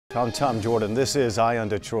I'm Tom Jordan. This is Eye on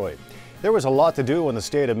Detroit. There was a lot to do in the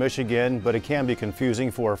state of Michigan, but it can be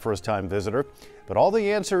confusing for a first-time visitor. But all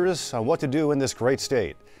the answers on what to do in this great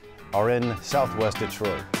state are in Southwest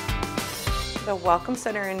Detroit. The Welcome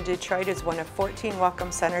Center in Detroit is one of 14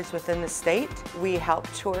 welcome centers within the state. We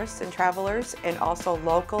help tourists and travelers and also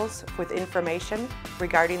locals with information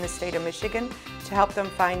regarding the state of Michigan to help them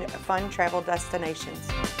find fun travel destinations.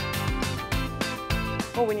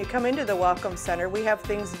 Well, when you come into the Welcome Center, we have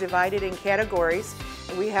things divided in categories.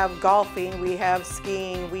 We have golfing, we have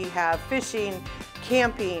skiing, we have fishing,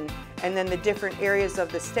 camping, and then the different areas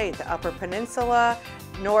of the state, the Upper Peninsula,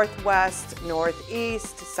 Northwest,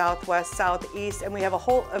 Northeast, Southwest, Southeast, and we have a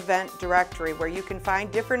whole event directory where you can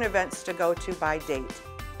find different events to go to by date.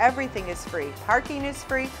 Everything is free. Parking is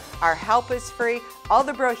free, our help is free, all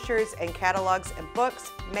the brochures and catalogs and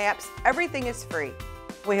books, maps, everything is free.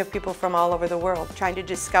 We have people from all over the world trying to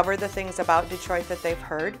discover the things about Detroit that they've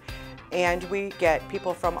heard. And we get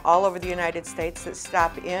people from all over the United States that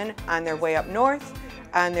stop in on their way up north,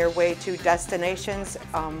 on their way to destinations,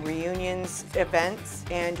 reunions, events,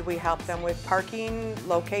 and we help them with parking,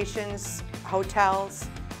 locations, hotels,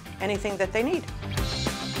 anything that they need.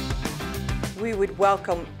 We would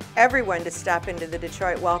welcome everyone to stop into the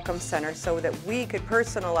Detroit Welcome Center so that we could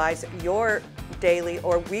personalize your daily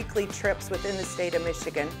or weekly trips within the state of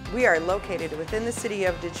Michigan. We are located within the city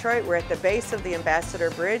of Detroit. We're at the base of the Ambassador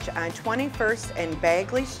Bridge on 21st and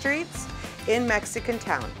Bagley Streets in Mexican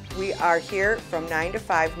Town. We are here from 9 to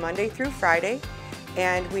 5 Monday through Friday,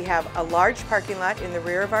 and we have a large parking lot in the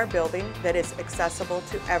rear of our building that is accessible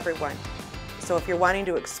to everyone. So if you're wanting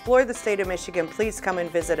to explore the state of Michigan, please come and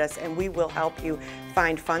visit us and we will help you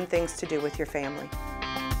find fun things to do with your family.